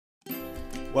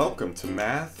Welcome to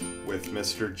Math with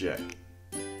Mr. J.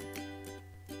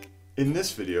 In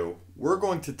this video, we're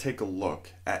going to take a look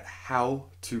at how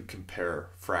to compare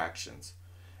fractions.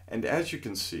 And as you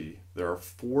can see, there are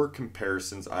 4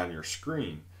 comparisons on your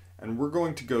screen, and we're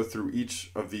going to go through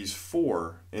each of these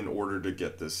 4 in order to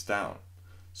get this down.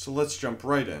 So let's jump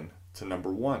right in to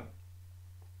number 1.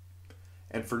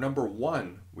 And for number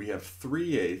 1, we have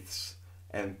 3/8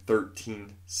 and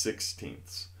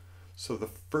 13/16. So the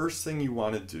first thing you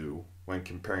want to do when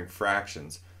comparing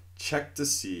fractions, check to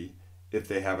see if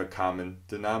they have a common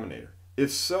denominator.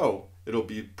 If so, it'll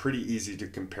be pretty easy to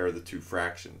compare the 2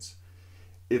 fractions.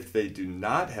 If they do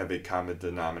not have a common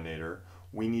denominator,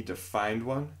 we need to find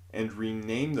one and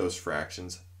rename those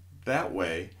fractions. That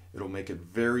way, it'll make it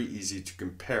very easy to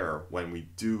compare when we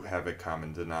do have a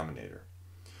common denominator.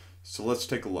 So let's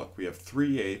take a look. We have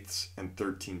 3/8 and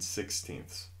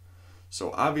 13/16.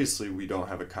 So obviously we don't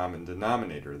have a common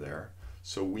denominator there,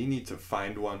 so we need to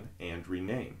find one and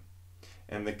rename.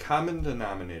 And the common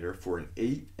denominator for an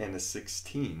 8 and a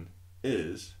 16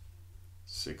 is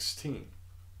 16.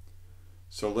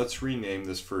 So let's rename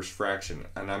this first fraction,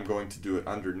 and I'm going to do it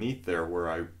underneath there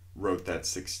where I wrote that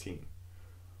 16.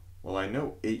 Well, I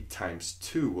know 8 times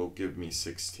 2 will give me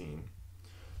 16.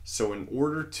 So in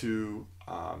order to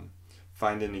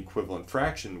find an equivalent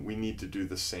fraction, we need to do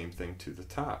the same thing to the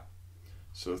top.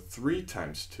 So 3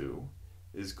 times 2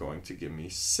 is going to give me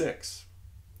 6.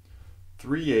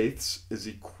 3/8 is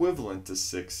equivalent to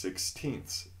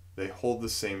 6/16. They hold the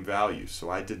same value, so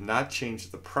I did not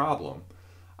change the problem.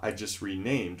 I just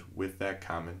renamed with that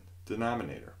common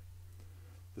denominator.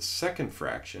 The second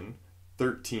fraction,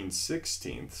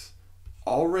 13/16,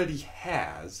 already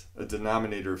has a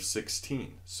denominator of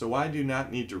 16, so I do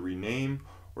not need to rename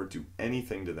or do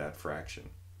anything to that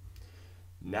fraction.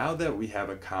 Now that we have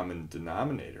a common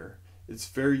denominator, it's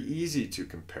very easy to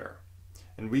compare.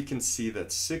 And we can see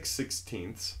that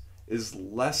 6/16 is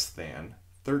less than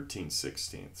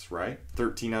 13/16, right?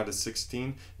 13 out of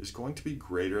 16 is going to be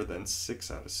greater than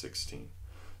 6 out of 16.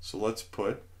 So let's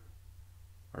put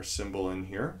our symbol in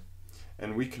here.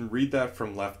 And we can read that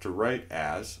from left to right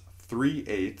as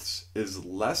 3/8 is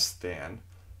less than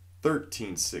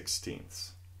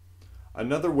 13/16.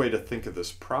 Another way to think of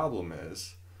this problem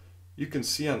is, you can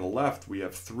see on the left we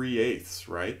have 3/8,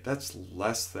 right? That's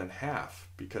less than half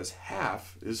because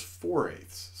half is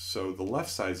 4/8. So the left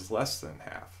side is less than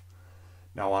half.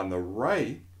 Now on the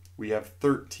right we have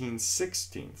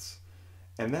 13/16,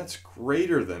 and that's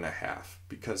greater than a half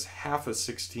because half of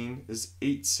 16 is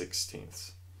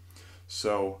 8/16.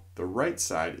 So the right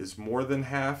side is more than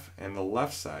half and the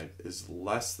left side is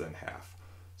less than half.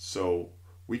 So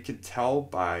we can tell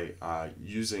by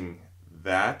using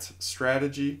that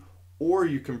strategy, or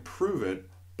you can prove it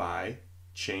by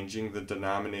changing the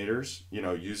denominators,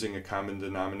 using a common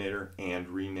denominator and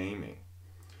renaming.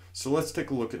 So let's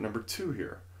take a look at number 2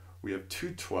 here. We have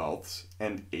 2/12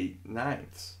 and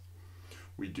 8/9.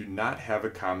 We do not have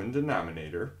a common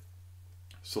denominator,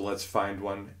 so let's find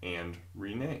one and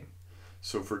rename.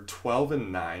 So for 12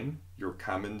 and 9, your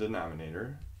common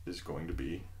denominator is going to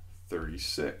be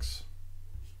 36.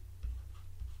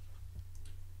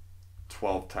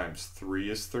 12 times 3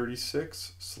 is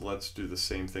 36, so let's do the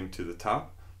same thing to the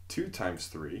top. 2 times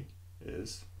 3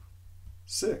 is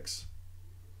 6.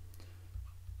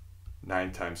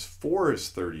 9 times 4 is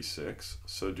 36,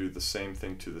 so do the same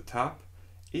thing to the top.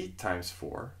 8 times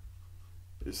 4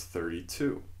 is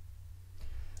 32.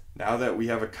 Now that we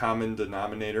have a common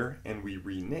denominator and we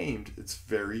renamed, it's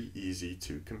very easy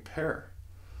to compare.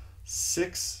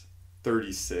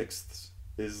 6/36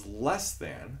 is less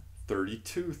than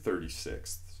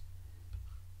 32/36.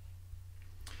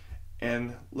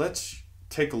 And let's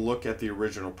take a look at the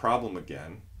original problem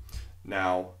again.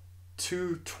 Now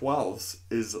 2/12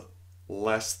 is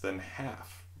less than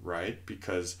half, right?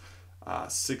 Because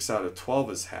 6 out of 12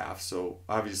 is half, so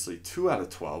obviously 2 out of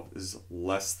 12 is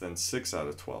less than 6 out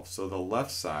of 12. So the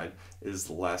left side is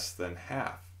less than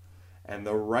half. And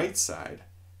the right side,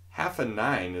 half of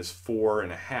 9 is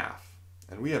 4.5.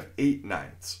 And we have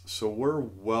 8/9, so we're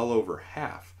well over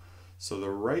half. So the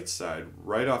right side,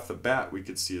 right off the bat, we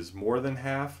could see is more than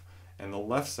half, and the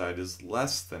left side is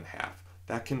less than half.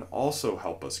 That can also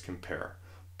help us compare.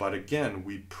 But again,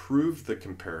 we proved the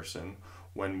comparison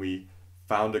when we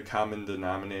found a common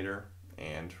denominator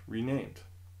and renamed.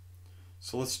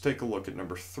 So let's take a look at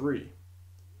number 3.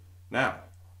 Now,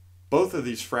 both of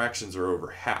these fractions are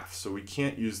over half, so we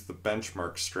can't use the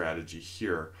benchmark strategy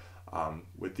here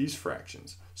with these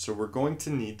fractions. So we're going to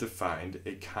need to find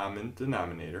a common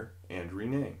denominator and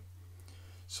rename.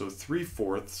 So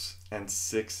 3/4 and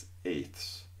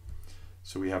 6/8.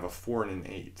 So we have a 4 and an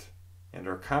 8. and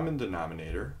our common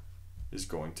denominator is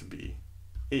going to be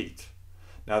 8.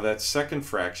 Now that second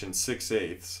fraction,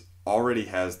 6/8, already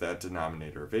has that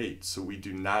denominator of 8, so we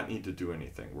do not need to do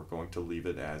anything. We're going to leave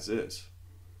it as is.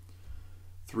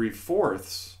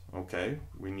 3/4, okay,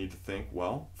 we need to think,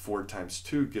 well, 4 times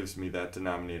 2 gives me that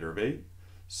denominator of 8,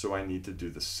 so I need to do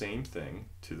the same thing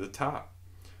to the top.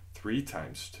 3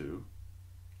 times 2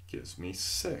 gives me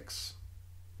 6.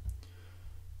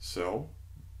 So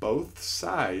both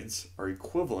sides are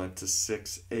equivalent to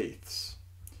 6/8.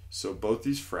 So both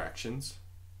these fractions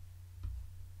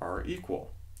are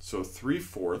equal. So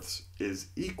 3/4 is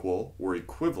equal or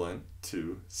equivalent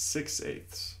to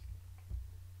 6/8.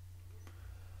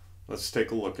 Let's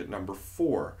take a look at number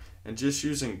 4. And just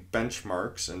using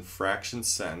benchmarks and fraction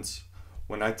sense,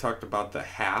 when I talked about the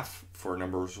half for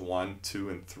numbers 1, 2,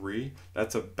 and 3,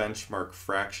 that's a benchmark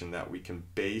fraction that we can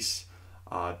base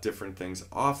different things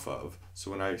off of.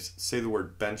 So when I say the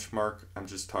word benchmark, I'm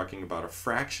just talking about a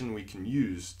fraction we can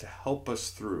use to help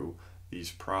us through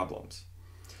these problems.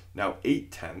 Now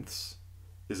 8/10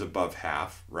 is above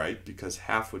half, right? Because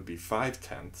half would be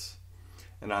 5/10.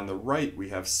 And on the right we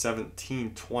have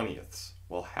 17/20.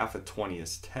 Well, half of 20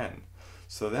 is 10.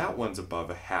 So that one's above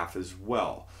a half as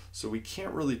well. So we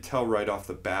can't really tell right off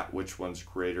the bat which one's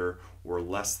greater or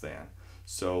less than.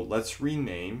 So let's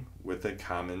rename with a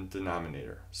common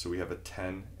denominator. So we have a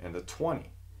 10 and a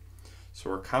 20.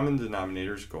 So our common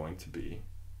denominator is going to be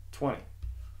 20.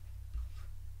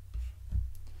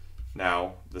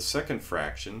 Now the second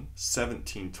fraction,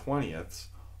 17/20,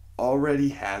 already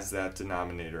has that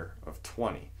denominator of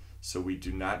 20. So we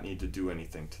do not need to do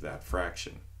anything to that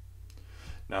fraction.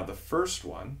 Now the first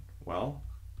one, well,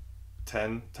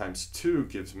 10 times 2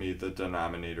 gives me the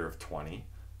denominator of 20.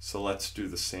 So let's do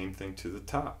the same thing to the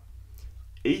top.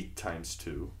 8 times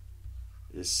 2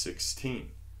 is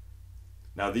 16.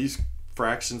 Now these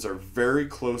fractions are very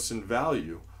close in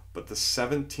value, but the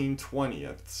 17/20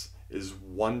 is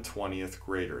 1/20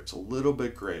 greater. It's a little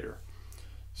bit greater.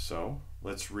 So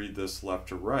let's read this left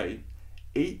to right.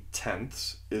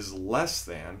 8/10 is less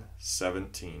than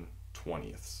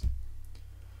 17/20.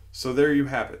 So there you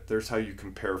have it. There's how you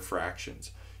compare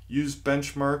fractions. Use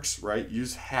benchmarks, right?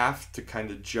 Use half to kind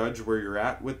of judge where you're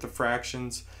at with the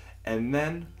fractions, and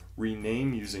then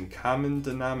rename using common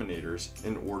denominators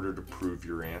in order to prove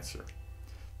your answer.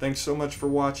 Thanks so much for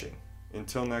watching.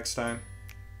 Until next time,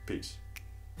 peace.